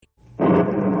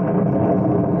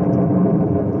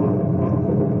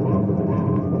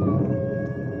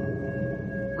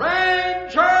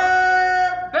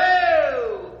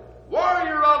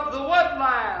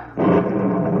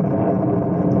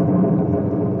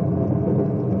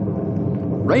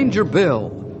Ranger Bill,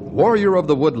 warrior of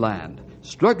the woodland,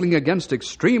 struggling against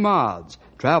extreme odds,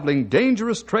 traveling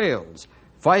dangerous trails,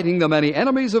 fighting the many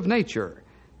enemies of nature.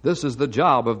 This is the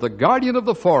job of the guardian of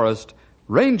the forest,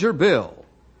 Ranger Bill.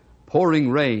 Pouring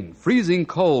rain, freezing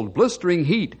cold, blistering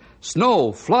heat,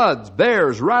 snow, floods,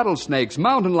 bears, rattlesnakes,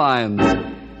 mountain lions.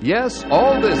 Yes,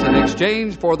 all this in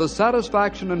exchange for the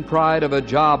satisfaction and pride of a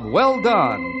job well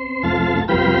done.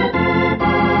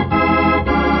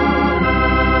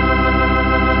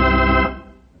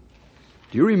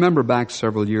 Do you remember back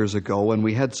several years ago when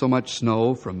we had so much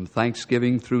snow from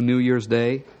Thanksgiving through New Year's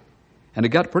Day? And it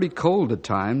got pretty cold at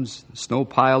times. The snow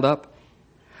piled up.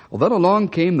 Well, then along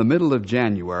came the middle of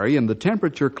January, and the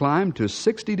temperature climbed to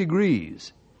 60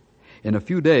 degrees. In a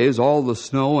few days, all the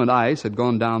snow and ice had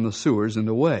gone down the sewers and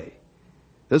away.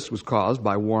 This was caused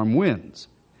by warm winds.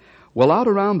 Well, out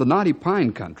around the knotty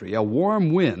pine country, a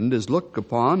warm wind is looked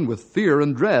upon with fear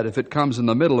and dread if it comes in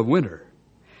the middle of winter.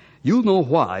 You'll know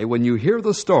why when you hear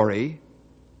the story,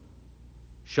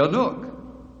 Chinook.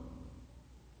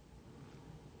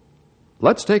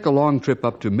 Let's take a long trip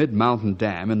up to Mid-Mountain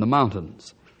Dam in the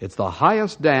mountains. It's the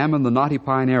highest dam in the knotty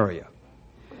pine area.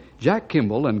 Jack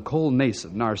Kimball and Cole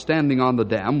Nason are standing on the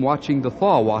dam watching the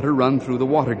thaw water run through the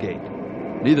water gate.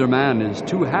 Neither man is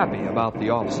too happy about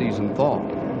the off-season thaw.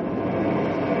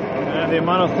 And the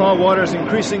amount of thaw water is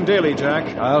increasing daily,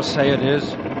 Jack. I'll say it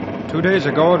is. 2 days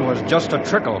ago it was just a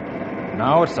trickle.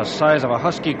 Now it's the size of a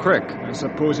husky creek. I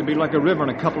suppose it'd be like a river in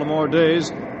a couple of more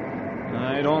days.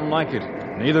 I don't like it.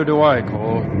 Neither do I,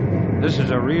 Cole. This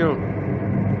is a real...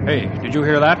 Hey, did you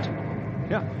hear that?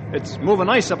 Yeah, it's moving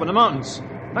ice up in the mountains.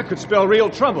 That could spell real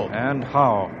trouble. And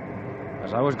how?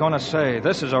 As I was going to say,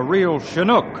 this is a real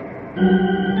Chinook.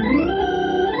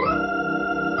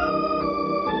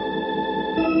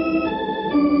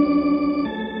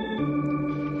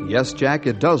 Yes, Jack,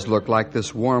 it does look like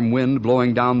this warm wind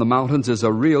blowing down the mountains is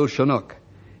a real Chinook.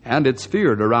 And it's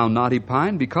feared around Knotty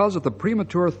Pine because of the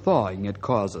premature thawing it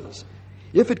causes.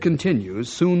 If it continues,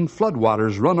 soon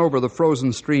floodwaters run over the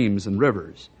frozen streams and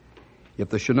rivers. If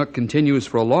the Chinook continues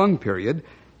for a long period,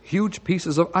 huge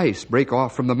pieces of ice break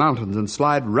off from the mountains and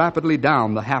slide rapidly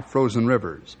down the half-frozen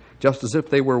rivers, just as if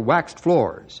they were waxed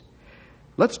floors.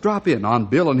 Let's drop in on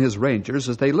Bill and his rangers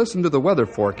as they listen to the weather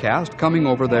forecast coming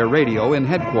over their radio in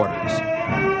headquarters.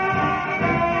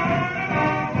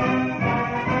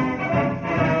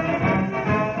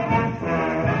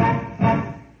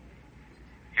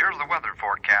 Here's the weather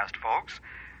forecast, folks.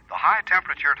 The high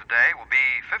temperature today will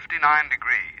be 59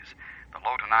 degrees. The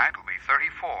low tonight will be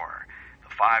 34.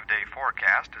 The 5-day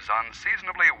forecast is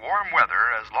unseasonably warm weather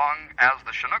as long as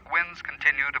the Chinook winds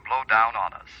continue to blow down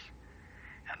on us.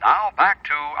 And now back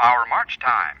to our march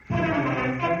time.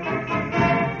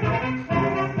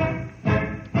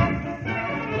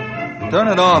 Turn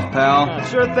it off, pal.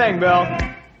 Sure thing, Bill.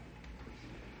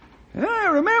 I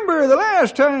remember the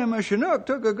last time a Chinook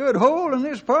took a good hold in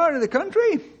this part of the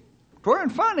country.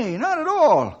 'Tweren't funny, not at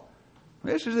all.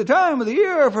 This is the time of the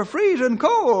year for freezing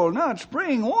cold, not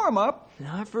spring warm-up.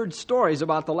 I've heard stories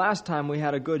about the last time we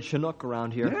had a good Chinook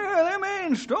around here. Yeah, them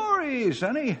ain't stories,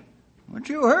 sonny. What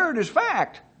you heard is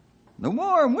fact. The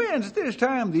warm winds at this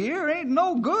time of the year ain't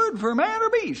no good for man or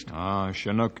beast.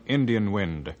 Chinook Indian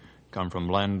wind. Come from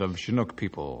land of Chinook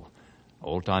people.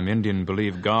 Old-time Indian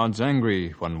believe God's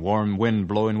angry when warm wind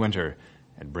blow in winter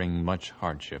and bring much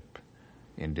hardship.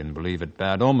 Indian believe it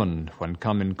bad omen when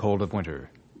come in cold of winter.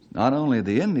 Not only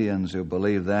the Indians who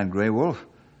believe that, Grey Wolf.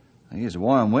 These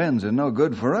warm winds are no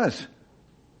good for us.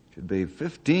 Should be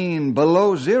 15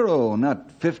 below zero,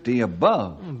 not 50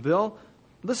 above. Bill,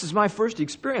 this is my first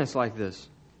experience like this.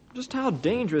 Just how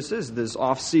dangerous is this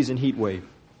off-season heat wave?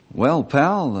 Well,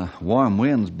 pal, the warm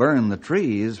winds burn the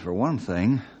trees, for one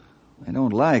thing. They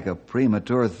don't like a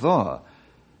premature thaw.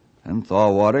 And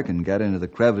thaw water can get into the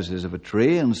crevices of a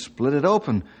tree and split it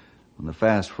open when the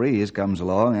fast freeze comes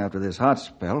along after this hot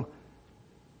spell.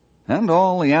 And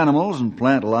all the animals and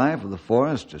plant life of the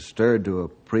forest are stirred to a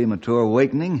premature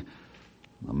awakening.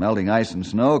 The melting ice and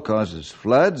snow causes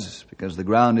floods because the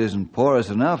ground isn't porous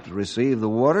enough to receive the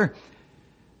water.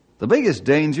 The biggest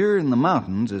danger in the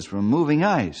mountains is from moving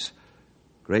ice.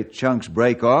 Great chunks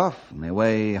break off, and they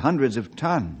weigh hundreds of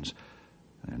tons.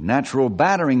 They're natural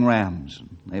battering rams,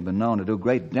 and they've been known to do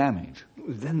great damage.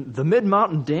 Then the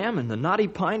Mid-Mountain Dam and the Knotty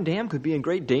Pine Dam could be in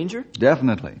great danger?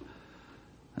 Definitely.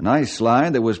 An ice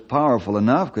slide that was powerful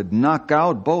enough could knock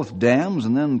out both dams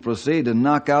and then proceed to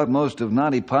knock out most of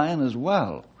Knotty Pine as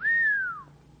well.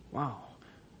 Wow.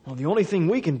 Well, the only thing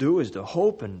we can do is to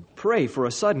hope and pray for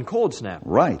a sudden cold snap.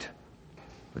 Right.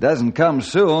 If it doesn't come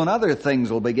soon, other things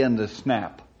will begin to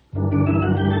snap.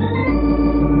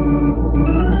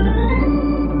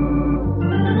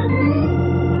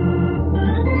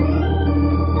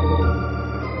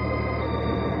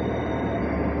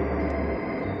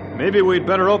 Maybe we'd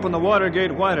better open the water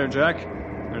gate wider, Jack.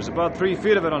 There's about 3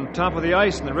 feet of it on top of the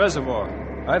ice in the reservoir.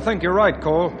 I think you're right,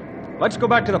 Cole. Let's go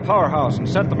back to the powerhouse and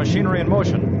set the machinery in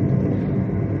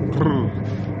motion.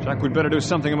 Jack, we'd better do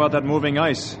something about that moving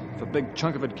ice. If a big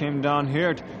chunk of it came down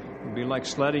here, it would be like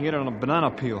sliding it on a banana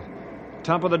peel.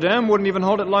 Top of the dam wouldn't even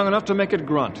hold it long enough to make it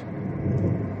grunt.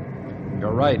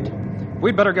 You're right.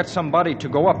 We'd better get somebody to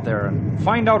go up there and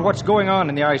find out what's going on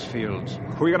in the ice fields.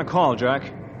 Who are you going to call, Jack?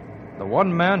 The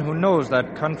one man who knows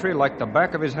that country like the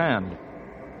back of his hand.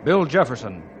 Bill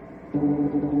Jefferson.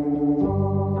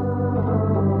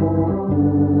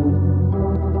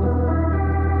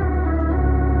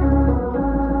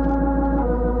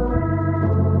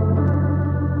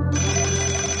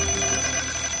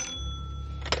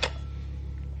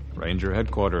 Ranger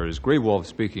Headquarters, Grey Wolf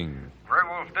speaking. Grey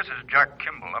Wolf, this is Jack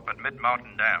Kimball up at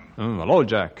Mid-Mountain Dam. Hello,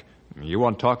 Jack. You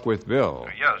want to talk with Bill?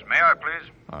 Yes, may I,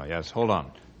 please? Yes, hold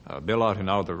on. Bill out and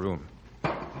out of the room.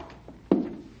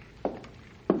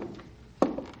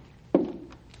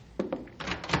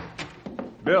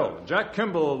 Bill, Jack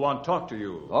Kimball want to talk to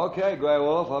you. Okay, Grey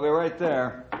Wolf, I'll be right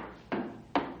there.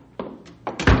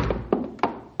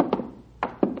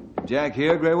 Jack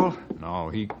here, Grey Wolf? No,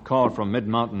 he called from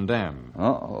Mid-Mountain Dam.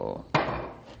 Uh-oh.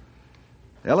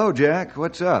 Hello, Jack.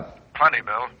 What's up? Plenty,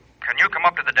 Bill. Can you come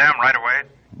up to the dam right away?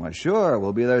 Why, sure.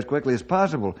 We'll be there as quickly as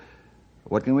possible.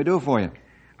 What can we do for you?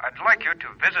 I'd like you to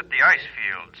visit the ice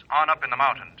fields on up in the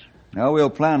mountains. Now, we'll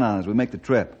plan on it as we make the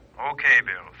trip. Okay,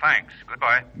 Bill. Thanks.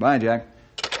 Goodbye. Bye, Jack.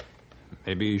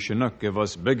 Maybe Chinook give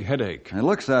us big headache. It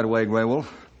looks that way, Grey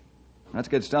Wolf. Let's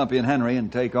get Stumpy and Henry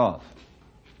and take off.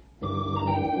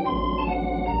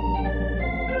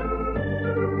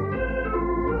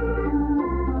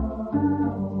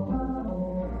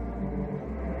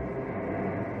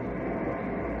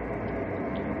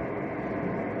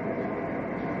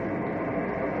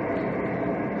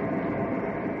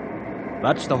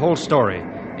 That's the whole story.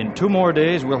 In 2 more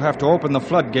days, we'll have to open the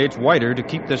floodgates wider to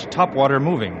keep this topwater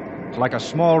moving. It's like a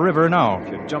small river now.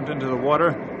 If you jumped into the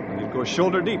water, you'd go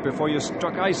shoulder deep before you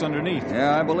struck ice underneath.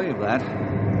 Yeah, I believe that.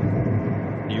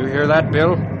 You hear that,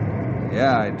 Bill?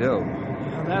 Yeah, I do.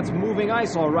 Yeah, that's moving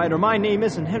ice, all right, or my name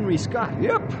isn't Henry Scott.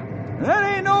 Yep.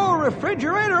 That ain't no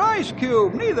refrigerator ice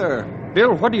cube, neither.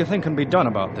 Bill, what do you think can be done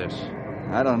about this?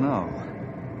 I don't know.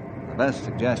 The best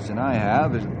suggestion I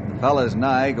have is that the fellas and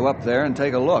I go up there and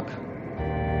take a look.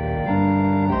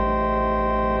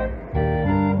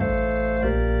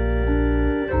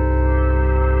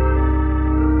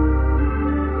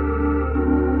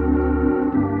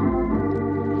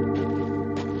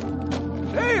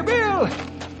 Hey, Bill,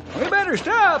 we better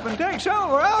stop and take some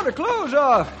of our outer clothes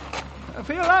off. I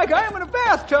feel like I'm in a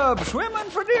bathtub swimming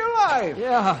for dear life.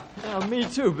 Yeah, me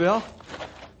too, Bill.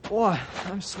 Boy,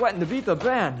 I'm sweating to beat the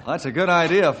band. That's a good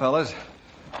idea, fellas.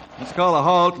 Let's call a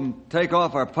halt and take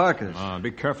off our parkas. Be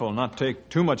careful not take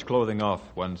too much clothing off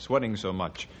when sweating so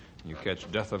much. You catch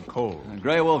death of cold.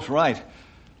 Grey Wolf's right.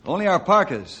 Only our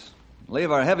parkas. Leave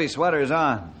our heavy sweaters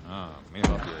on. Me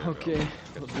help you. Okay,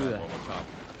 we'll do that.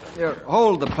 Here,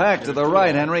 hold the pack to the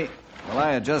right, Henry, while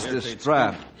I adjust this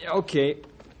strap. Yeah, okay.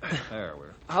 There,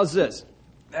 we're... How's this?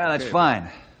 Yeah, that's fine.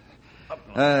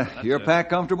 Your pack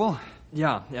comfortable?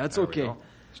 Yeah, it's okay.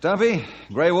 Stumpy,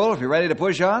 Grey Wolf, you ready to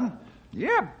push on?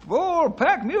 Yep, old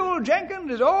pack mule Jenkins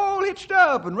is all hitched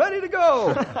up and ready to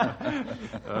go.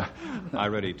 I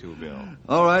ready too, Bill.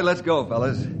 All right, let's go,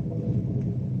 fellas.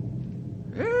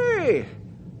 Hey,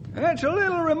 that's a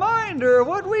little reminder of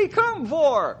what we come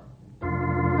for.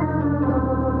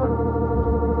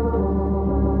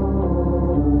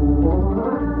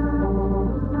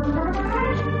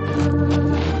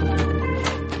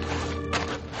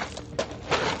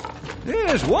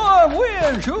 This warm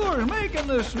wind sure is making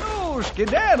the snow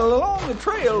skedaddle along the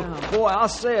trail. Yeah, boy, I'll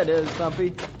say it is,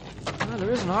 Stumpy. Well,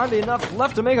 there isn't hardly enough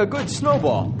left to make a good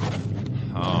snowball.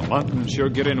 Mountains sure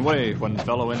get in way when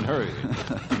fellow in hurry.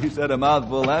 You said a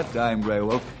mouthful that time, Grey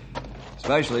Wolf.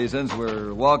 Especially since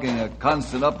we're walking a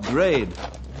constant upgrade.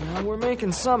 Yeah, we're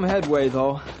making some headway,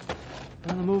 though.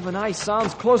 And the moving ice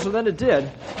sounds closer than it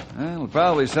did. Well, it'll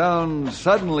probably sound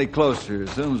suddenly closer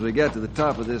as soon as we get to the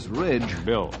top of this ridge.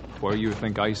 Bill, where you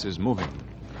think ice is moving?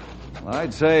 Well,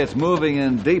 I'd say it's moving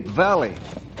in Deep Valley.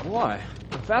 Boy,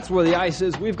 if that's where the ice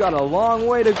is, we've got a long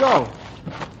way to go.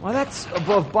 Why, that's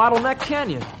above Bottleneck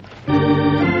Canyon.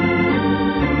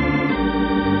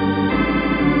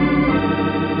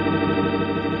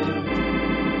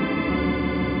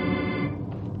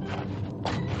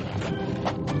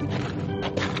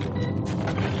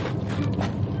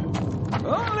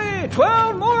 Only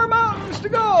 12 more mountains to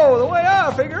go, the way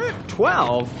I figure it.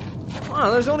 12? Wow,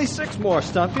 there's only 6 more,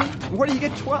 Stumpy. Where do you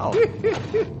get 12?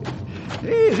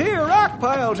 These here rock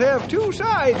piles have two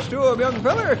sides to 'em, young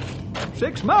feller.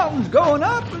 6 mountains going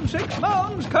up and 6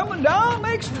 mountains coming down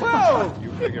makes 12.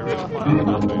 You figure it.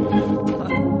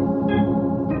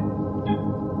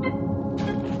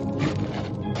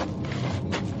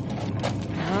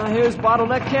 Here's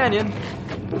Bottleneck Canyon.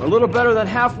 We're a little better than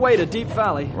halfway to Deep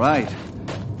Valley. Right.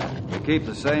 If we keep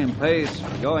the same pace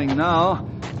we're going now,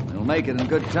 we'll make it in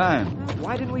good time.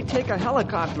 Why didn't we take a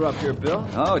helicopter up here, Bill?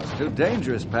 Oh, it's too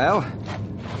dangerous, pal.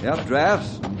 The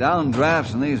updrafts and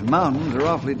downdrafts in these mountains are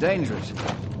awfully dangerous.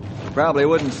 You probably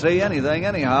wouldn't see anything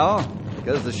anyhow,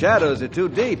 because the shadows are too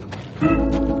deep.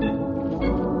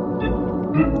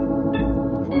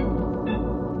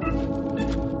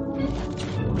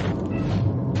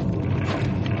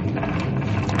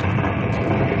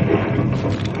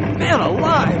 Man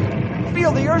alive!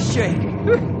 Feel the earth shake.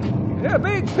 A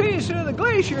big piece of the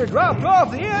glacier dropped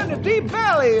off the end of Deep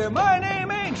Valley, or my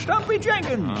name ain't Stumpy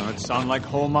Jenkins. Oh, it sounds like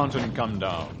whole mountain come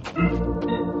down.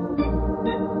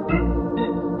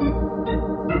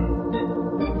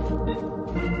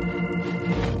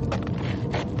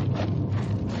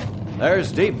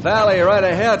 There's Deep Valley right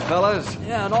ahead, fellas.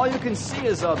 Yeah, and all you can see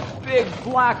is a big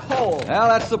black hole. Well,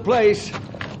 that's the place.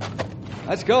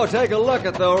 Let's go take a look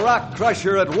at the rock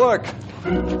crusher at work.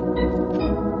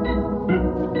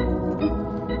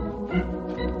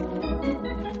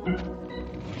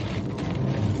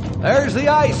 There's the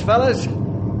ice, fellas.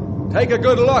 Take a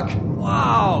good look.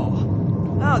 Wow!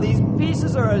 Now these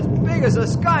pieces are as big as a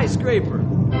skyscraper.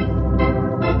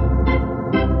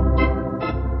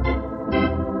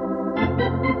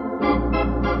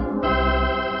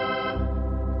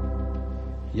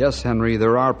 Yes, Henry,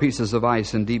 there are pieces of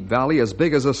ice in Deep Valley as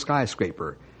big as a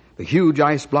skyscraper. The huge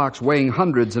ice blocks weighing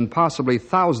hundreds and possibly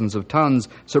thousands of tons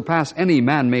surpass any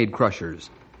man-made crushers.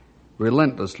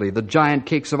 Relentlessly, the giant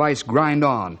cakes of ice grind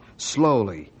on,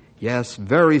 slowly, yes,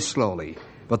 very slowly,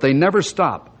 but they never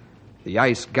stop. The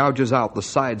ice gouges out the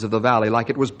sides of the valley like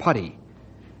it was putty.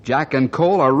 Jack and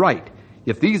Cole are right.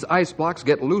 If these ice blocks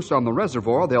get loose on the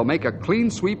reservoir, they'll make a clean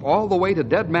sweep all the way to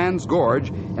Dead Man's Gorge,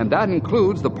 and that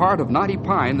includes the part of Knotty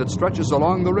Pine that stretches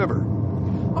along the river.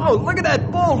 Oh, look at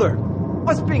that boulder!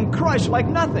 What's being crushed like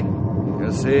nothing?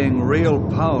 You're seeing real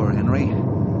power, Henry.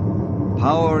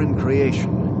 Power in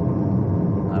creation.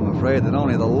 I'm afraid that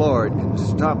only the Lord can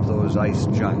stop those ice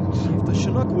giants. If the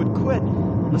Chinook would quit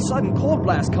and a sudden cold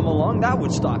blast come along, that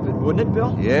would stop it, wouldn't it,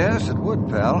 Bill? Yes, it would,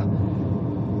 pal.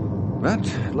 But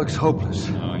it looks hopeless.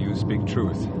 Oh, you speak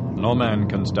truth. No man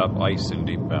can stop ice in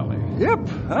Deep Valley. Yep,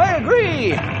 I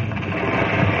agree.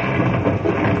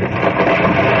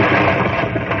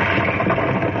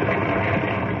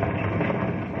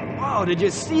 Wow, did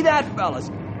you see that, fellas?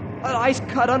 That ice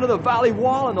cut under the valley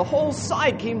wall and the whole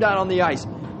side came down on the ice.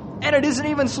 And it isn't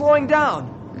even slowing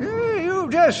down. Yeah, you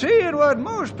just seeing what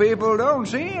most people don't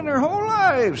see in their whole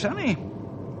lives, sonny.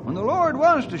 When the Lord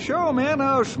wants to show men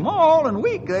how small and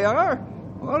weak they are,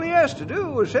 all he has to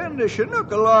do is send a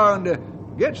Chinook along to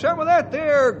get some of that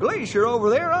there glacier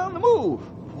over there on the move.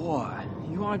 Boy,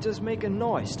 you aren't just making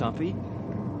noise, Stumpy.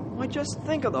 Why, just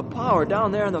think of the power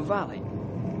down there in the valley.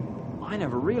 I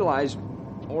never realized,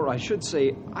 or I should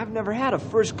say, I've never had a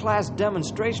first-class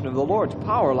demonstration of the Lord's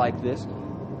power like this.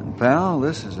 And, pal,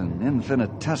 this is an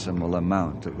infinitesimal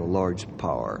amount of the Lord's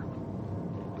power.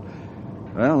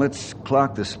 Well, let's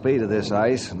clock the speed of this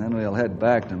ice, and then we'll head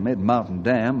back to Mid-Mountain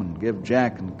Dam and give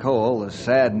Jack and Cole the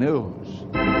sad news.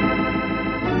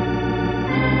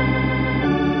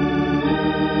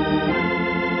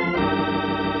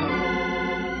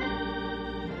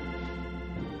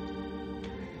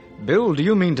 Bill, do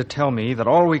you mean to tell me that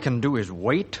all we can do is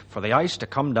wait for the ice to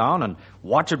come down and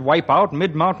watch it wipe out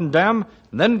Mid-Mountain Dam,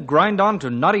 and then grind on to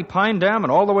Knotty Pine Dam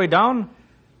and all the way down?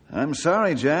 I'm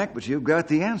sorry, Jack, but you've got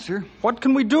the answer. What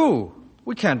can we do?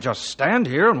 We can't just stand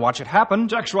here and watch it happen.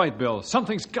 Jack's right, Bill.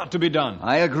 Something's got to be done.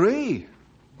 I agree.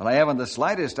 But I haven't the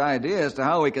slightest idea as to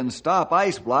how we can stop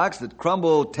ice blocks that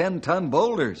crumble 10-ton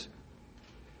boulders.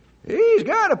 He's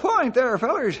got a point there,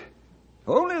 fellers.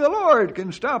 Only the Lord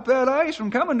can stop that ice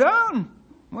from coming down.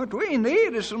 What we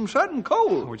need is some sudden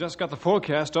cold. We just got the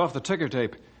forecast off the ticker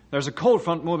tape. There's a cold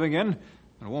front moving in, and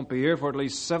it won't be here for at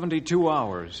least 72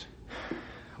 hours.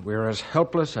 We're as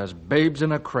helpless as babes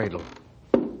in a cradle.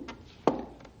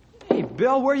 Hey,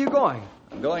 Bill, where are you going?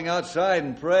 I'm going outside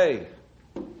and pray.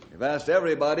 We've asked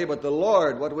everybody but the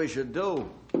Lord what we should do.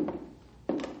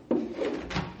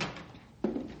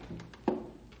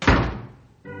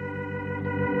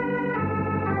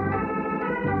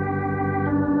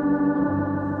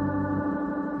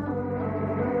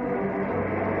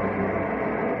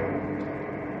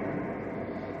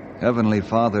 Heavenly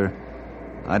Father,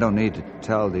 I don't need to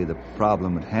tell thee the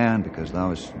problem at hand because thou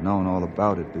hast known all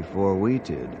about it before we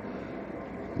did.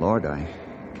 Lord, I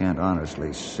can't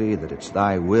honestly see that it's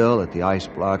thy will that the ice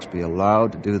blocks be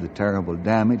allowed to do the terrible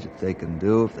damage that they can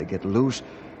do if they get loose.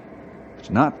 If it's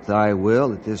not thy will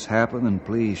that this happen, then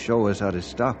please show us how to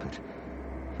stop it.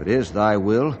 If it is thy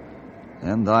will,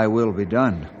 then thy will be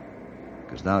done,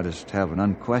 because thou dost have an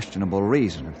unquestionable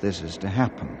reason if this is to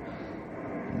happen.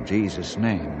 In Jesus'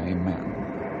 name, amen.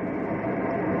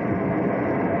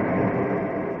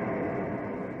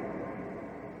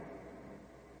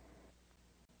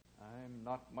 I'm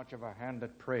not much of a hand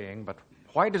at praying, but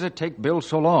why does it take Bill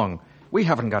so long? We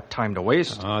haven't got time to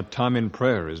waste. Time in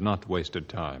prayer is not wasted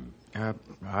time.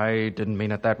 I didn't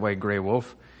mean it that way, Grey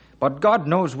Wolf. But God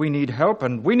knows we need help,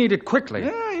 and we need it quickly.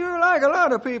 Yeah, you're like a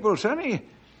lot of people, Sonny.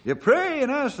 You pray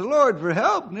and ask the Lord for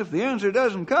help, and if the answer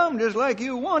doesn't come just like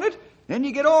you want it, then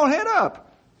you get all het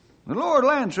up. The Lord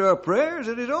will answer our prayers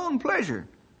at His own pleasure,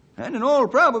 and in all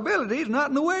probability, not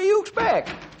in the way you expect.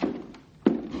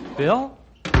 Bill?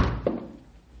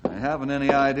 I haven't any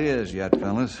ideas yet,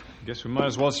 fellas. Guess we might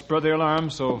as well spread the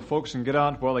alarm so folks can get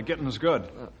out while the getting's good.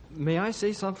 May I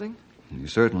say something? You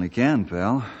certainly can,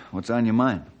 pal. What's on your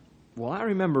mind? Well, I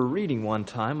remember reading one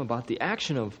time about the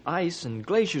action of ice and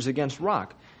glaciers against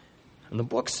rock. And the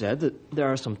book said that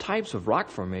there are some types of rock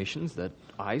formations that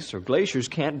ice or glaciers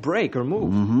can't break or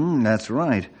move. Mm-hmm, that's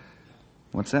right.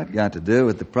 What's that got to do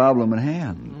with the problem at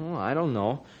hand? Oh, I don't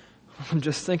know. I'm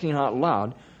just thinking out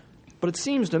loud. But it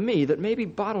seems to me that maybe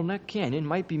Bottleneck Canyon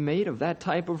might be made of that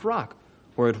type of rock,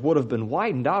 or it would have been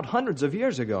widened out hundreds of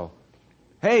years ago.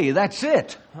 Hey, that's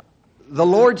it. The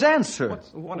Lord's answer.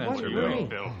 What answer,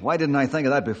 Bill? Why didn't I think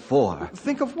of that before?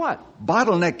 Think of what?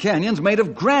 Bottleneck Canyon's made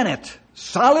of granite.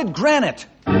 Solid granite.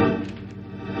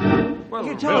 Well,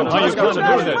 You Bill, how you going to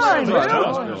do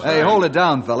this? Hey, hold it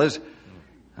down, fellas.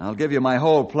 I'll give you my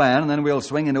whole plan, and then we'll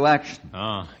swing into action.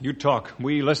 You talk.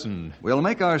 We listen. We'll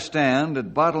make our stand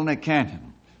at Bottleneck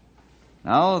Canyon.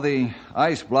 Now, the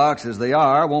ice blocks as they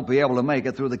are won't be able to make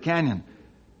it through the canyon.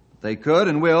 They could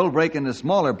and will break into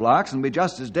smaller blocks and be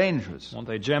just as dangerous. Won't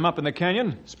they jam up in the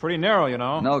canyon? It's pretty narrow, you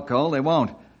know. No, Cole, they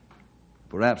won't.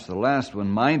 Perhaps the last one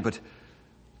might, but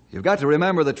you've got to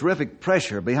remember the terrific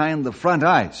pressure behind the front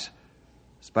ice,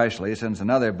 especially since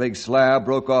another big slab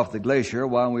broke off the glacier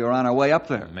while we were on our way up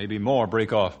there. Maybe more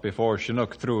break off before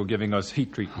Chinook through giving us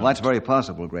heat treatment. Well, that's very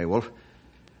possible, Grey Wolf.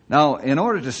 Now, in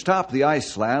order to stop the ice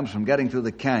slabs from getting through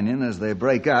the canyon as they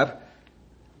break up,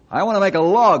 I want to make a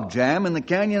log jam in the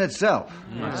canyon itself.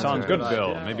 That sounds good,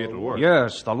 Bill. Maybe it'll work.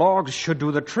 Yes, the logs should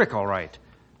do the trick, all right.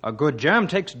 A good jam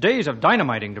takes days of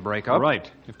dynamiting to break up.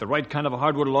 Right. If the right kind of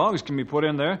hardwood logs can be put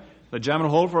in there, the jam will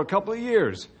hold for a couple of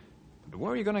years. But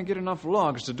where are you going to get enough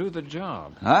logs to do the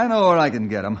job? I know where I can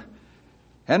get them.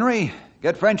 Henry,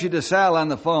 get Frenchy DeSalle on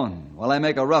the phone while I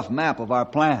make a rough map of our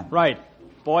plan. Right.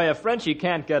 Boy, if Frenchie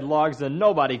can't get logs, then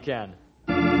nobody can.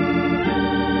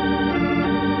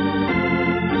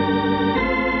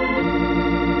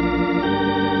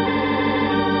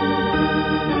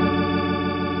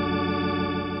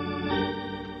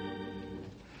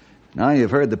 Now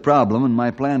you've heard the problem and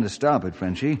my plan to stop it,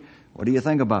 Frenchy. What do you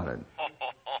think about it?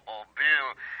 Bill,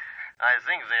 I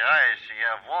think the ice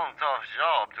have one tough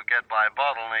job to get by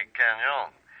Bottleneck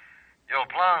Canyon. Your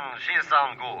plan, she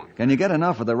sound good. Can you get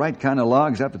enough of the right kind of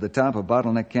logs up at the top of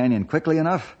Bottleneck Canyon quickly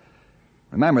enough?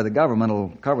 Remember, the government will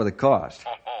cover the cost.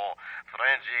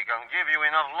 Frenchy can give you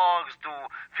enough logs to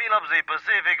fill up the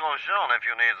Pacific Ocean if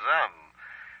you need them.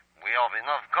 We have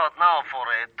enough cut now for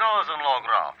 1,000 log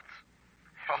rafts.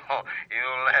 You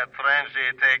let Frenchy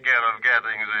take care of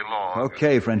getting the logs.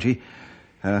 Okay, Frenchy.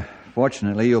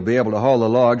 Fortunately, you'll be able to haul the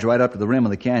logs right up to the rim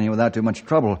of the canyon without too much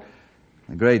trouble.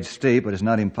 The grade's steep, but it's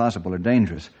not impossible or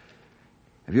dangerous.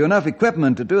 Have you enough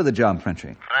equipment to do the job,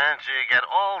 Frenchy? Frenchy get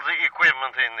all the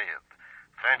equipment he needs.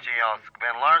 Frenchy asked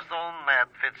Ben Larson, Matt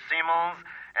Fitzsimmons,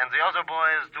 and the other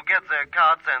boys to get their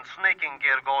carts and snaking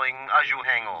gear going as you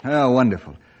hang on. Oh,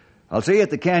 wonderful. I'll see you at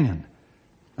the canyon.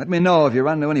 Let me know if you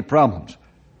run into any problems.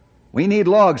 We need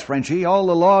logs, Frenchy, all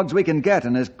the logs we can get,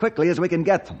 and as quickly as we can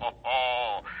get them.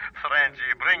 Frenchy,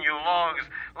 bring you logs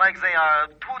like they are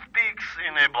toothpicks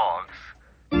in a box.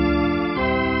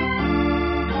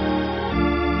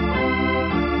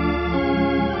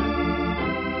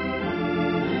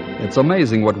 It's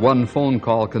amazing what one phone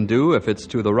call can do if it's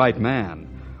to the right man.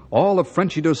 All of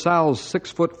Frenchy DeSalle's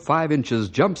 6 foot 5 inches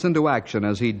jumps into action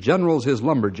as he generals his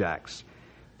lumberjacks.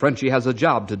 Frenchy has a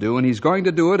job to do, and he's going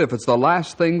to do it if it's the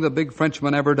last thing the big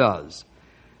Frenchman ever does.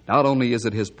 Not only is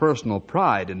it his personal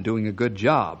pride in doing a good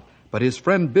job, but his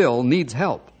friend Bill needs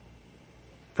help.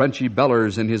 Frenchie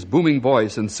bellers in his booming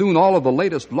voice, and soon all of the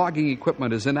latest logging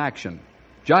equipment is in action.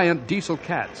 Giant diesel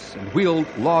cats and wheeled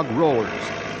log rollers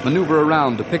maneuver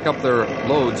around to pick up their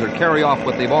loads or carry off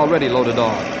what they've already loaded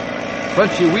on.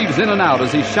 Frenchie weaves in and out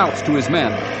as he shouts to his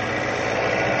men.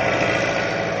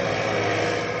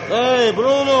 Hey,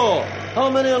 Bruno, how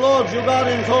many logs you got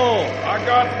in tow? I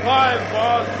got 5,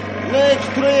 boss. Next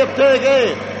trip, take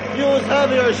 8. Use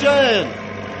heavier chain.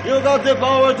 You got the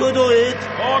power to do it.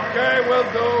 Okay, will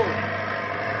do.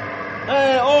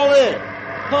 Hey, Ole,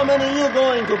 how many you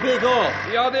going to pick up?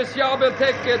 Yeah, this job will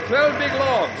take 12 big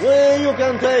logs. Well, you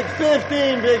can take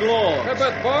 15 big logs. Yeah,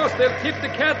 but, boss, they'll tip the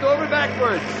cat over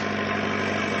backwards.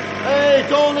 Hey,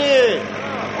 Tony.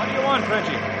 What do you want,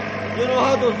 Frenchie? You know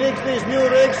how to fix this new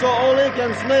rig so Ole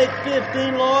can snake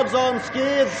 15 logs on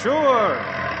skids? Sure.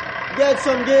 Get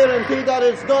some guarantee that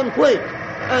it's done quick.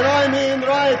 And I mean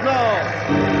right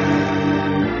now.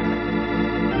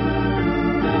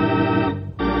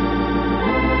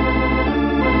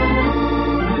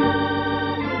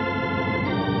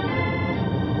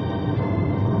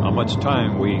 How much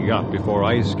time we got before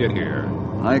ice get here?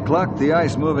 I clocked the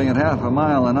ice moving at half a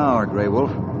mile an hour, Grey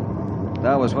Wolf.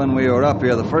 That was when we were up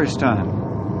here the first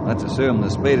time. Let's assume the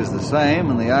speed is the same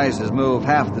and the ice has moved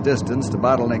half the distance to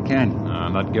Bottleneck Canyon.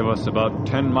 That'd give us about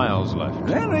 10 miles left.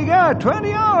 Then we got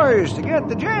 20 hours to get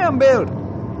the jam built.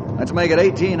 Let's make it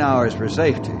 18 hours for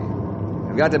safety.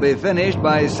 We've got to be finished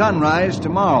by sunrise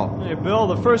tomorrow. Hey, Bill,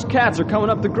 the first cats are coming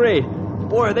up the grade.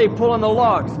 Boy, are they pulling the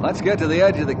logs. Let's get to the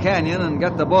edge of the canyon and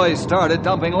get the boys started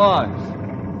dumping logs.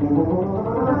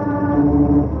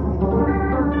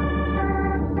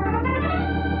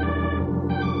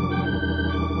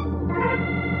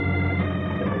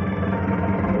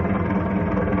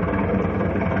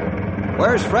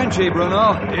 Where's Frenchie,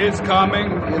 Bruno? He's coming.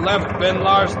 He left Ben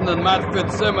Larson and Matt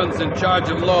Fitzsimmons in charge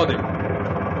of loading.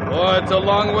 Boy, it's a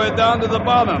long way down to the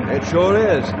bottom. It sure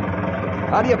is.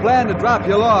 How do you plan to drop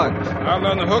your logs? I'll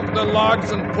unhook the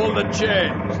logs and pull the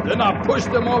chains. Then I'll push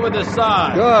them over the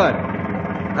side. Good.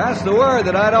 Pass the word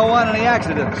that I don't want any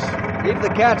accidents. Keep the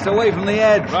cats away from the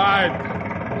edge. Right.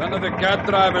 None of the cat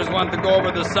drivers want to go over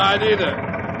the side either.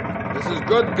 This is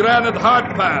good granite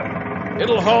hardpan.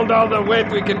 It'll hold all the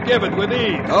weight we can give it with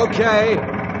ease. Okay.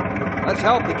 Let's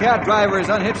help the cat drivers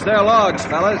unhitch their logs,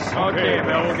 fellas. Okay,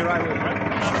 Bill, we'll get right with it.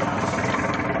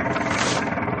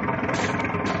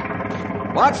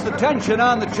 Watch the tension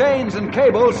on the chains and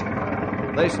cables.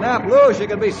 If they snap loose, you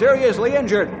could be seriously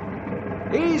injured.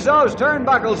 Ease those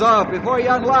turnbuckles off before you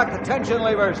unlock the tension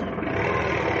levers. Okay,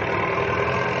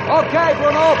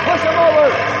 Bruno, push them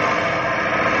over.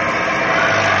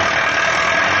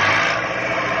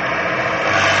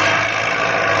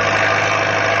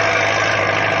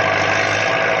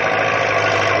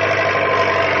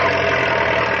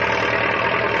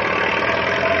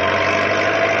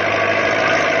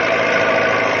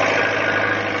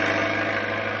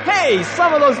 Hey,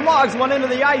 some of those logs went into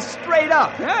the ice straight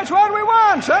up. That's what we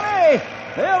want, Sonny.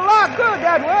 They'll lock good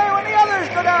that way when the others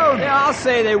go down. Yeah, I'll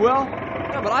say they will.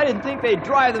 Yeah, but I didn't think they'd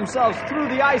drive themselves through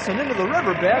the ice and into the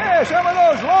riverbed. Yeah, some of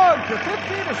those logs are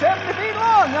 50 to 70 feet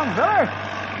long, young feller.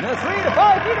 And they're 3 to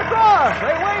 5 feet across.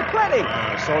 They weigh plenty.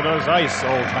 So does ice,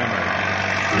 old-timer.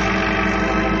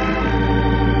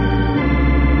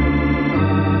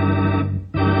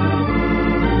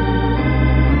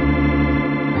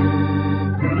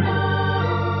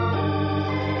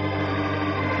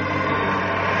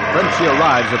 Frenchie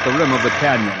arrives at the rim of the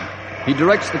canyon. He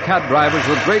directs the cat drivers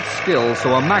with great skill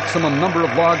so a maximum number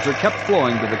of logs are kept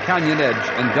flowing to the canyon edge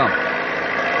and dumped.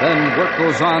 Then work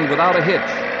goes on without a hitch.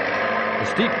 The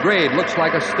steep grade looks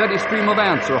like a steady stream of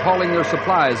ants are hauling their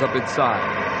supplies up its side.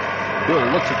 Bill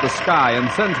looks at the sky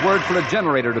and sends word for a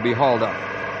generator to be hauled up.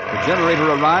 The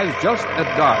generator arrives just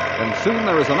at dark, and soon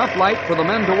there is enough light for the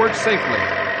men to work safely.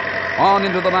 On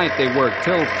into the night they work,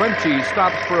 till Frenchie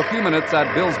stops for a few minutes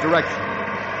at Bill's direction.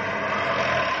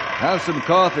 Have some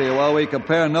coffee while we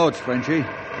compare notes, Frenchie.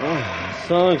 Oh,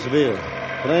 thanks, Bill.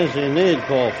 Frenchie need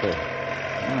coffee.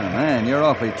 Oh, man, you're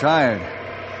awfully tired.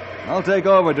 I'll take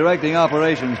over directing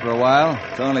operations for a while.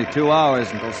 It's only 2 hours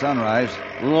until sunrise.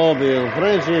 No, Bill.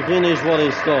 Frenchie finish what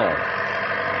he start.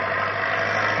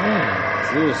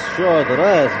 This short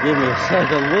rest give me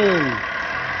second wind.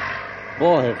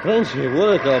 Boy, Frenchie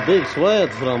work a big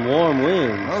sweat from warm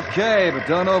winds. Okay, but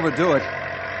don't overdo it.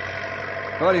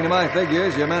 According to my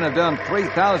figures, your men have dumped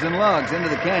 3,000 logs into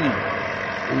the canyon.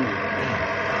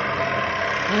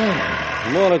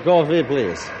 More coffee,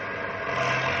 please.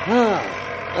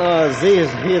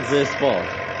 This hits the spot.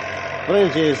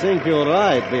 Frenchie think you're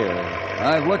right, Bill.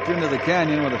 I've looked into the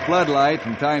canyon with a floodlight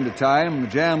from time to time, and the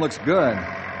jam looks good.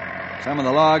 Some of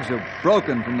the logs are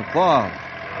broken from the fog.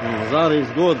 That is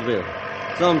good, Bill.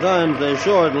 Sometimes a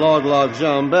short log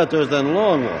jam better than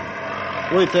long one.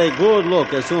 We take good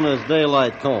look as soon as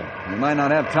daylight comes. We might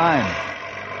not have time.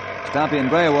 Stumpy and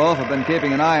Grey Wolf have been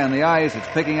keeping an eye on the ice. It's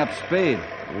picking up speed.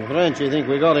 Frenchy think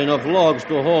we got enough logs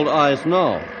to hold ice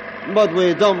now. But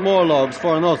we dump more logs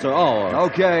for another hour.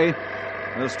 Okay.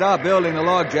 We'll stop building the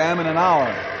log jam in an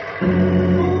hour.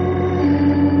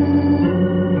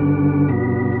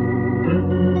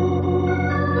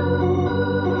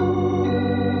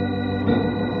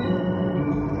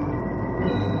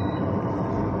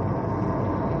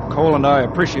 Cole and I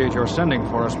appreciate your sending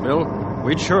for us, Bill.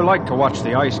 We'd sure like to watch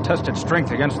the ice test its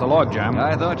strength against the logjam.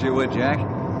 I thought you would, Jack.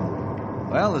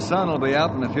 Well, the sun will be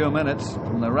up in a few minutes.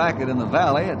 From the racket in the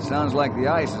valley, it sounds like the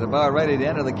ice is about ready to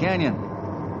enter the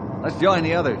canyon. Let's join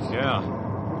the others. Yeah.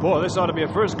 Boy, this ought to be a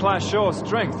first-class show of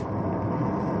strength.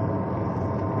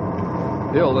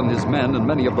 Bill and his men and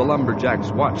many of the lumberjacks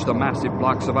watch the massive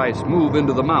blocks of ice move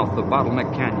into the mouth of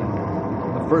Bottleneck Canyon.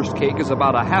 The first cake is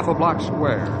about a half a block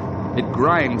square. It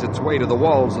grinds its way to the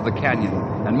walls of the canyon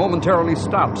and momentarily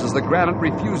stops as the granite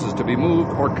refuses to be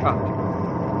moved or cut.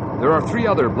 There are 3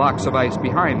 other blocks of ice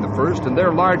behind the first, and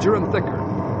they're larger and thicker.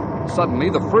 Suddenly,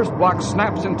 the first block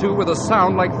snaps in two with a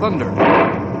sound like thunder.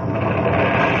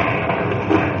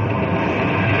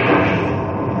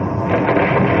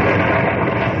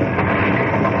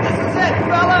 This is it,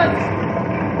 fellas!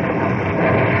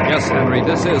 Yes, Henry,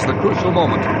 this is the crucial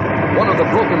moment. One of the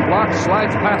broken blocks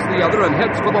slides past the other and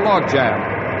heads for the log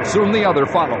jam. Soon the other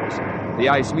follows. The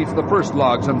ice meets the first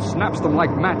logs and snaps them like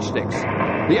matchsticks.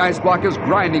 The ice block is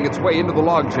grinding its way into the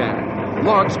log jam.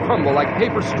 Logs crumble like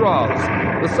paper straws.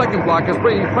 The second block is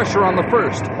bringing pressure on the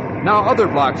first. Now other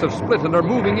blocks have split and are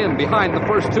moving in behind the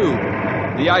first two.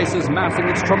 The ice is massing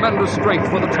its tremendous strength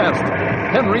for the test.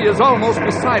 Henry is almost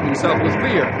beside himself with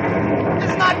fear.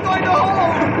 It's not going to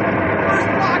hold! First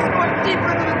block's going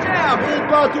deeper into the jam! It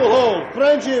got to hold.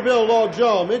 Frenchy Bill log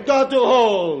jam. It got to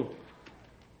hold.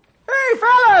 Hey,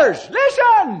 fellas,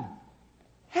 listen!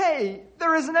 Hey,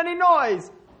 there isn't any noise.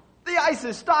 The ice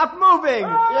has stopped moving.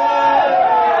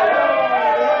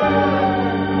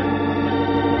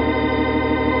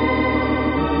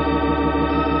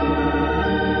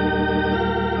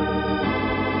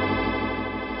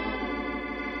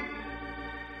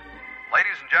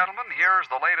 Ladies and gentlemen, here's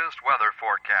the latest weather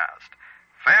forecast.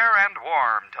 Fair and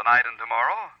warm tonight and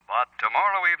tomorrow, but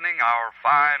tomorrow evening our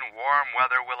fine warm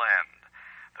weather will end.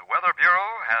 The Weather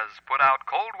Bureau has put out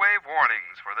cold wave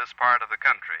warnings for this part of the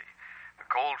country. The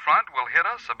cold front will hit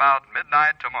us about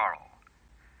midnight tomorrow.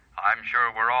 I'm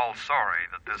sure we're all sorry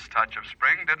that this touch of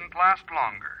spring didn't last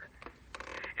longer.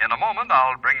 In a moment,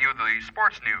 I'll bring you the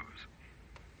sports news.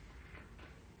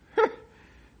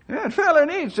 That fella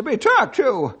needs to be talked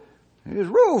to. His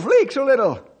roof leaks a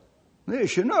little.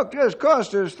 This Chinook just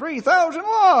cost us 3,000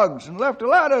 logs and left a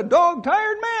lot of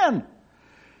dog-tired men.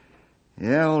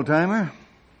 Yeah, old-timer.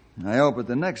 I hope at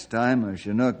the next time a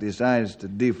Chinook decides to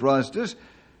defrost us,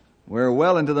 we're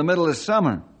well into the middle of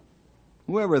summer.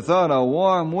 Whoever thought a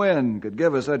warm wind could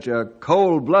give us such a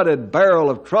cold-blooded barrel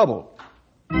of trouble?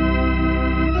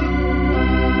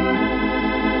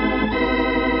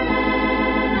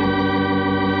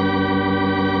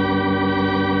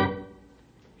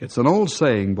 It's an old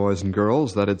saying, boys and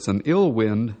girls, that it's an ill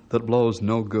wind that blows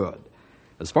no good.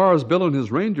 As far as Bill and his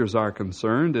Rangers are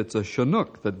concerned, it's a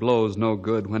Chinook that blows no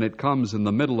good when it comes in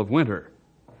the middle of winter.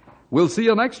 We'll see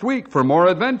you next week for more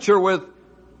adventure with